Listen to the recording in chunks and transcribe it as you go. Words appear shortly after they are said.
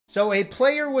So a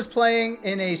player was playing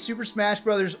in a Super Smash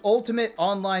Bros. Ultimate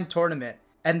online tournament,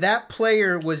 and that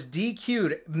player was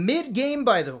DQ'd mid-game,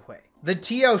 by the way. The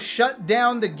TO shut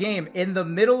down the game in the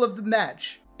middle of the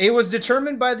match. It was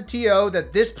determined by the TO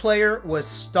that this player was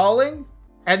stalling,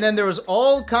 and then there was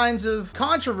all kinds of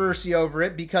controversy over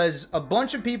it because a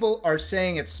bunch of people are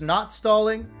saying it's not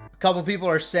stalling. A couple people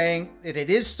are saying that it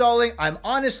is stalling. I'm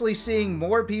honestly seeing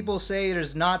more people say it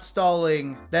is not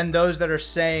stalling than those that are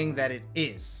saying that it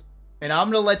is. And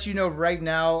I'm going to let you know right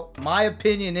now, my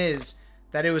opinion is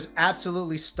that it was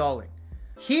absolutely stalling.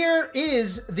 Here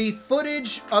is the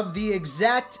footage of the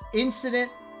exact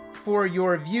incident for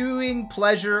your viewing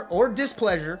pleasure or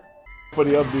displeasure. For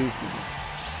the upbeat,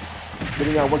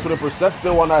 getting at 100%,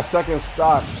 still on that second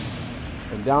stock,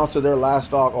 and down to their last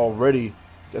stock already.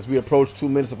 As we approach 2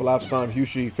 minutes of elapsed time,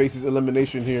 Hushi faces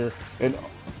elimination here, and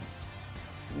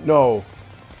no,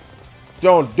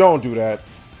 don't do that.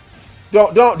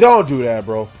 Don't do that,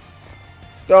 bro.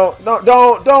 Don't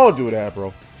do that,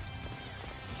 bro.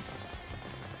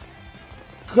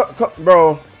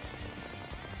 Bro.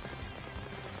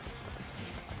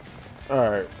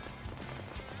 All right.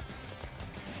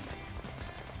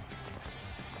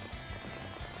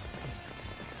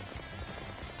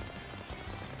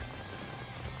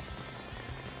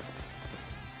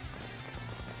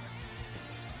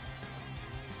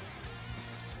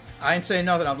 I ain't saying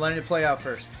nothing. I'm letting it play out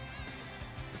first.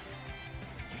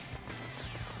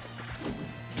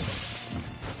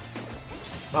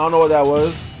 I don't know what that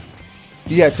was.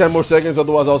 He had 10 more seconds,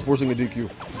 otherwise I was forcing a DQ.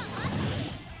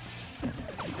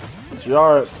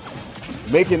 JR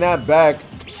making that back,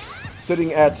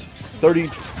 sitting at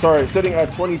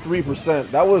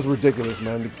 23%. That was ridiculous,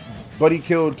 man. But he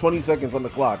killed 20 seconds on the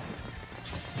clock.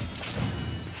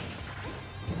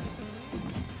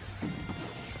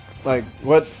 Like,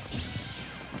 what?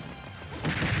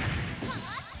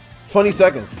 20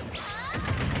 seconds.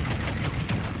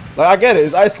 Like, I get it,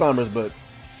 it's Ice Climbers, but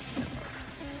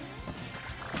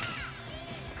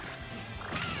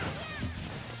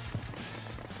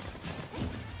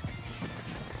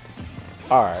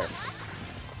alright.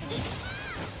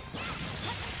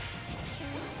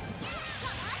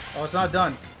 Oh, it's not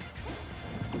done.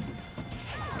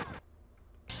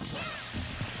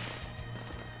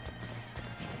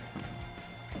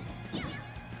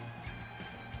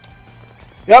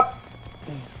 Yep.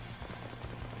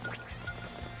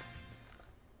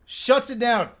 Shuts it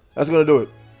down. That's gonna do it.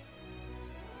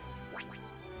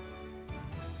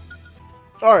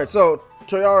 Alright, so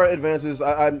Triara advances.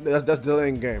 That's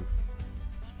delaying game.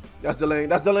 That's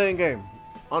delaying game.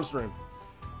 On stream.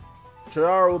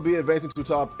 Triara will be advancing to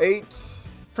top 8.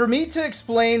 For me to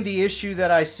explain the issue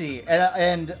that I see,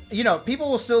 and you know,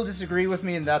 people will still disagree with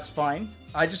me, and that's fine.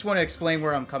 I just want to explain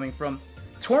where I'm coming from.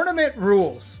 Tournament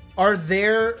rules are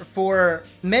there for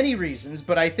many reasons,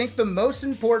 but I think the most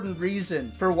important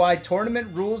reason for why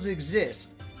tournament rules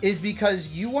exist is because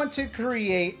you want to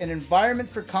create an environment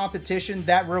for competition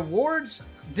that rewards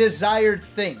desired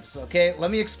things, okay?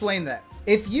 Let me explain that.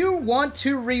 If you want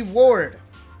to reward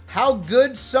how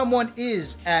good someone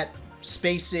is at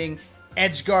spacing,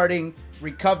 edge guarding,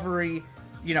 recovery,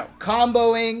 you know,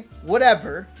 comboing,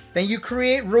 whatever, then you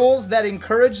create rules that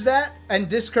encourage that and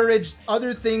discourage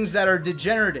other things that are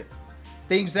degenerative.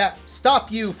 Things that stop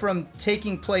you from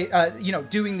taking play, you know,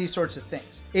 doing these sorts of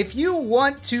things. If you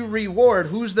want to reward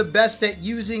who's the best at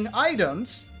using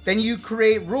items, then you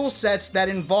create rule sets that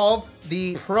involve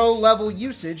the pro level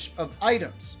usage of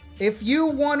items. If you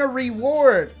want to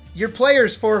reward your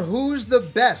players for who's the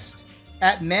best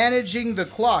at managing the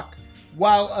clock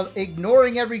while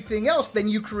ignoring everything else, then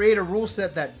you create a rule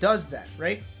set that does that,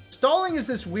 right? Stalling is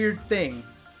this weird thing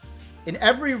in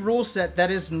every rule set that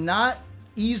is not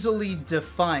easily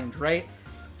defined, right?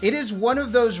 It is one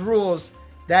of those rules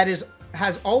that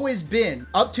has always been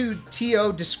up to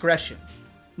TO discretion.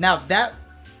 Now that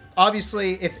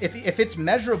obviously if it's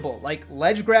measurable, like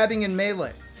ledge grabbing in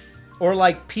Melee, or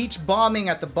like peach bombing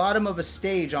at the bottom of a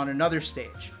stage on another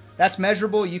stage, that's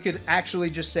measurable. You could actually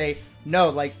just say, no,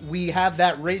 like we have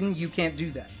that written, you can't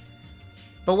do that.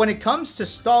 But when it comes to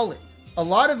stalling, a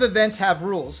lot of events have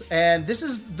rules, and this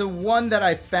is the one that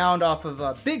I found off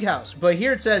of Big House. But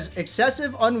here it says,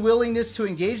 excessive unwillingness to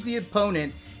engage the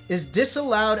opponent is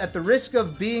disallowed at the risk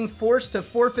of being forced to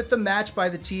forfeit the match by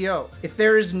the TO. If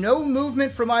there is no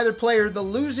movement from either player, the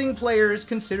losing player is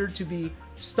considered to be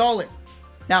stalling.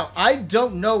 Now, I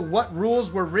don't know what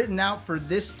rules were written out for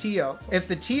this TO. If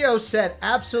the TO said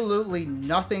absolutely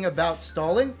nothing about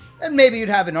stalling, then maybe you'd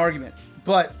have an argument.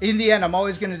 But in the end, I'm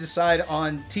always going to decide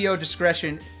on TO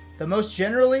discretion The most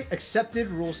generally accepted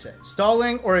rule set.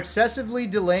 Stalling or excessively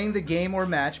delaying the game or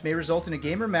match may result in a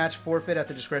game or match forfeit at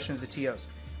the discretion of the TOs.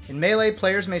 In Melee,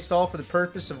 players may stall for the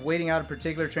purpose of waiting out a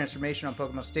particular transformation on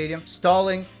Pokemon Stadium.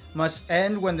 Stalling must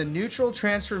end when the neutral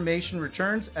transformation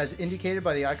returns, as indicated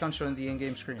by the icon shown on the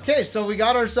in-game screen. Okay, so we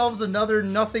got ourselves another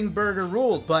nothing burger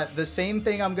rule, but the same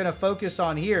thing I'm going to focus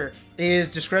on here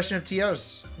is discretion of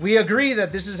TOs. We agree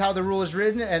that this is how the rule is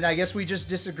written, and I guess we just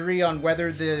disagree on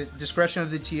whether the discretion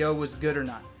of the TO was good or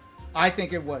not. I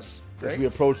think it was. As we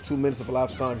approach 2 minutes of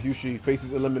elapsed time, Hushi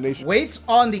faces elimination. Waits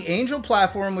on the Angel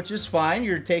platform, which is fine.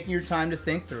 You're taking your time to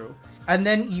think through. And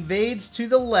then evades to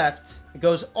the left. It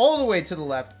goes all the way to the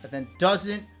left and then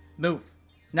doesn't move.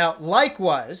 Now,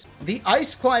 likewise, the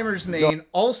Ice Climber's main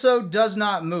also does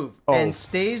not move and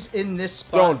stays in this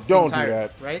spot. Don't do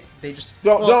that. Right? They just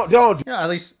don't. You know, at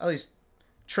least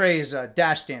Trey is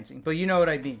dash dancing, but you know what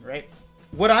I mean, right?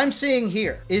 What I'm seeing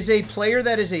here is a player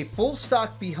that is a full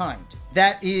stock behind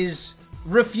that is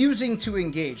refusing to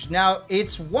engage. Now,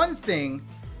 it's one thing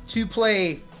to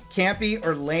play campy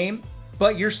or lame,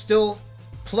 but you're still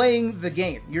playing the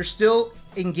game. You're still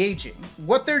engaging.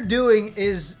 What they're doing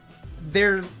is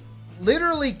they're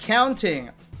literally counting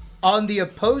on the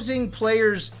opposing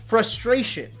player's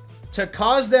frustration to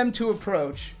cause them to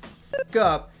approach, fuck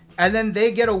up, and then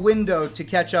they get a window to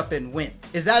catch up and win.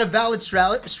 Is that a valid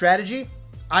strategy?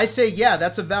 I say, yeah,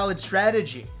 that's a valid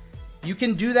strategy. You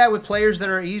can do that with players that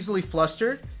are easily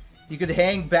flustered. You could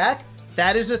hang back.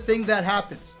 That is a thing that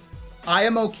happens. I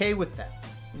am okay with that.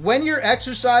 When you're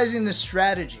exercising this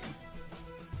strategy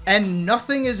and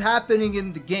nothing is happening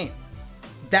in the game,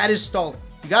 that is stalling.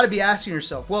 You got to be asking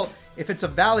yourself, well, if it's a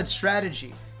valid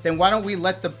strategy, then why don't we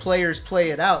let the players play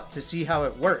it out to see how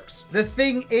it works? The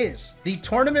thing is, the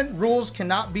tournament rules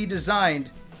cannot be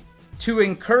designed to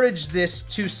encourage this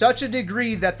to such a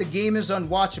degree that the game is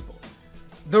unwatchable.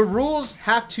 The rules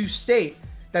have to state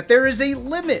that there is a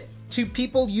limit to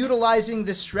people utilizing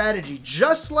this strategy,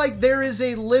 just like there is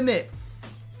a limit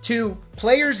to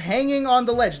players hanging on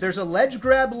the ledge. There's a ledge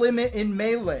grab limit in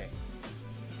Melee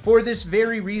for this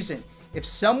very reason. If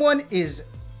someone is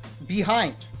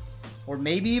behind, or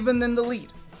maybe even in the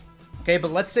lead, okay,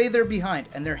 but let's say they're behind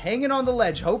and they're hanging on the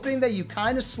ledge, hoping that you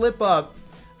kind of slip up,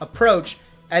 approach,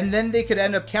 and then they could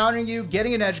end up countering you,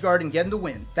 getting an edge guard, and getting the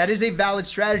win. That is a valid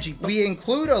strategy. We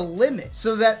include a limit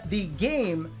so that the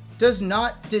game does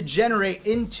not degenerate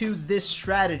into this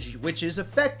strategy, which is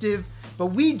effective, but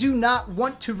we do not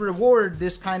want to reward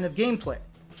this kind of gameplay.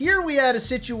 Here we had a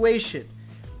situation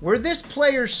where this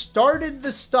player started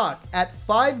the stock at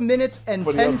 5 minutes and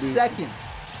 10 seconds.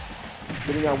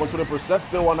 Getting at 100%,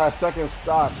 still on that second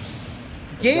stock.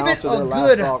 Gave it a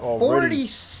good 40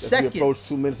 seconds. As we approach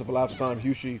 2 minutes of elapsed time,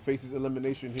 Hushi faces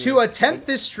elimination here. To attempt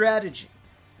this strategy.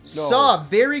 Saw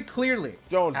very clearly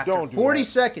after 40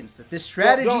 seconds that this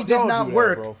strategy did not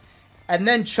work, and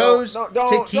then chose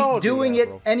to keep doing it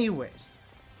anyways.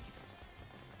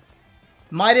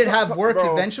 Might it have worked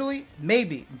eventually?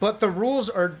 Maybe. But the rules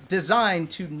are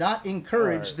designed to not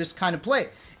encourage this kind of play.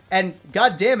 And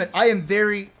god damn it, I am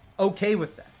very okay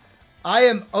with that. I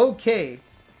am okay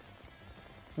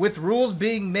with rules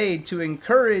being made to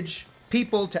encourage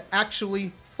people to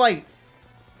actually fight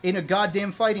in a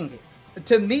goddamn fighting game.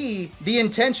 To me, the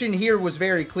intention here was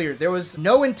very clear. There was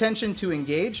no intention to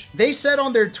engage. They said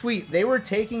on their tweet they were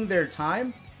taking their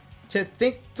time to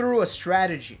think through a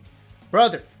strategy.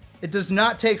 Brother, it does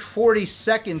not take 40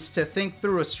 seconds to think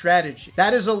through a strategy.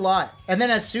 That is a lie. And then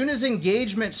as soon as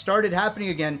engagement started happening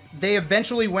again, they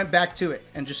eventually went back to it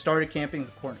and just started camping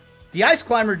the corner. The Ice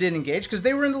Climber didn't engage because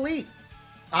they were in the lead.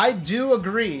 I do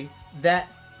agree that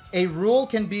a rule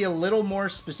can be a little more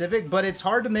specific, but it's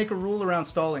hard to make a rule around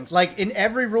stalling. Like in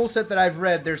every rule set that I've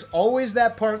read, there's always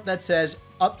that part that says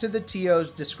up to the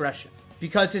TO's discretion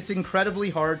because it's incredibly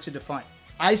hard to define.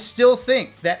 I still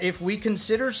think that if we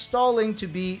consider stalling to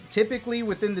be typically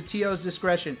within the TO's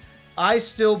discretion, I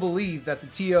still believe that the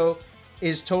TO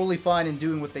is totally fine in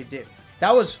doing what they did.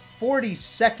 That was 40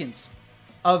 seconds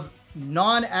of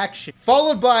non-action,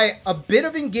 followed by a bit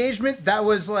of engagement that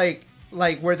was like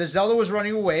where the Zelda was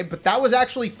running away, but that was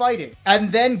actually fighting,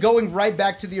 and then going right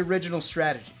back to the original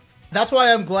strategy. That's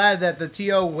why I'm glad that the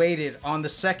TO waited on the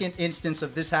second instance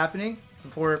of this happening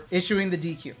before issuing the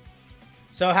DQ.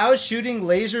 So how is shooting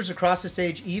lasers across the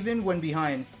stage even when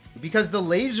behind? Because the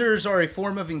lasers are a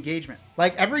form of engagement.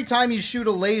 Like every time you shoot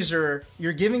a laser,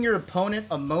 you're giving your opponent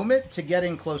a moment to get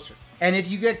in closer. And if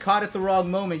you get caught at the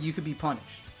wrong moment, you could be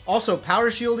punished. Also,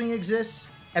 power shielding exists.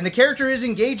 And the character is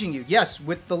engaging you. Yes,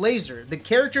 with the laser. The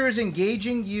character is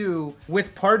engaging you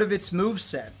with part of its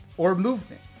moveset or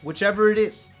movement, whichever it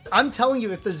is. I'm telling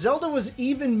you, if the Zelda was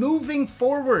even moving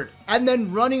forward and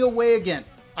then running away again,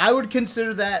 I would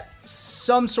consider that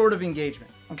some sort of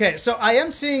engagement. Okay, so I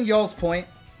am seeing y'all's point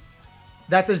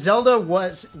that the Zelda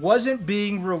wasn't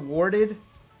being rewarded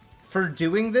for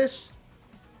doing this,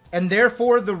 and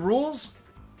therefore the rules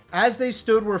as they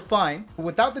stood were fine.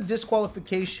 Without the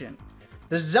disqualification,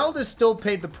 the Zelda still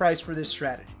paid the price for this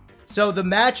strategy. So the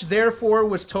match therefore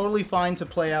was totally fine to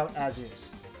play out as is.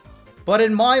 But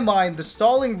in my mind, the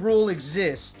stalling rule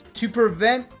exists to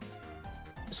prevent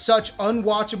such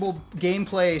unwatchable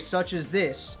gameplay such as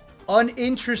this,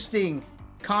 uninteresting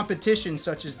competition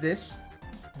such as this,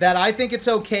 that I think it's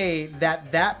okay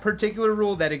that that particular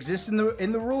rule that exists in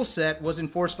the rule set was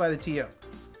enforced by the TO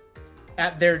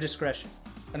at their discretion.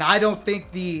 And I don't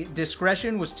think the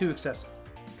discretion was too excessive.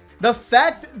 The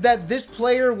fact that this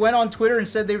player went on Twitter and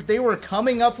said they were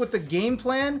coming up with a game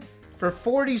plan for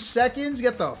 40 seconds,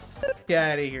 get the f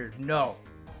out of here. No.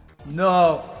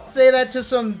 No. Say that to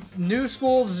some new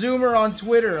school Zoomer on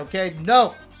Twitter, okay?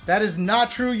 No. That is not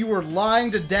true. You were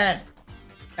lying to death.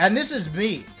 And this is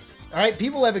me. All right,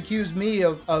 people have accused me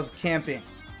of camping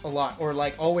a lot, or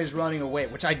like always running away,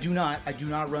 which I do not. I do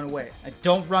not run away. I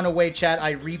don't run away, chat.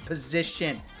 I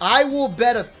reposition. I will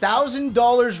bet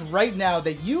 $1,000 right now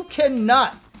that you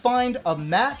cannot find a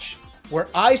match where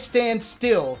I stand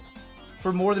still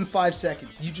for more than 5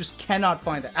 seconds. You just cannot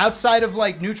find that. Outside of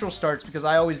like neutral starts, because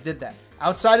I always did that.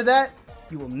 Outside of that,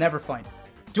 you will never find it.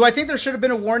 Do I think there should have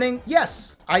been a warning?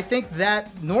 Yes. I think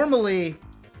that normally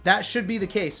that should be the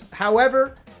case.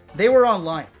 However, they were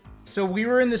online. So we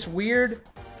were in this weird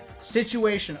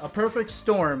situation, a perfect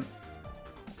storm,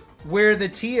 where the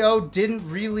TO didn't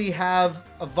really have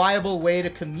a viable way to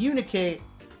communicate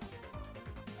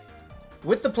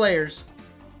with the players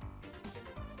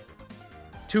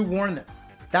to warn them.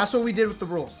 That's what we did with the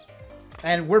rules.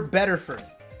 And we're better for it.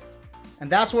 And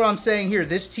that's what I'm saying here.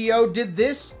 This TO did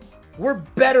this. We're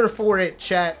better for it,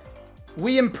 chat.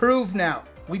 We improve now.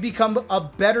 We become a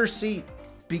better seed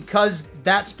because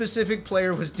that specific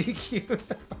player was DQ'd.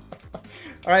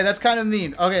 All right, that's kind of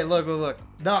mean. Okay, look.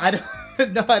 No, I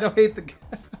don't. No, I don't hate the.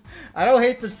 I don't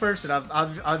hate this person.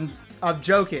 I'm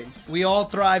joking. We all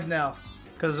thrive now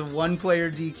because of one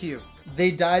player DQ.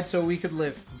 They died so we could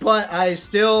live. But I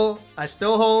still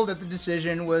hold that the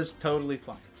decision was totally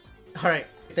fine. All right,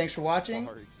 thanks for watching.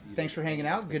 Thanks for hanging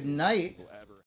out. Good night.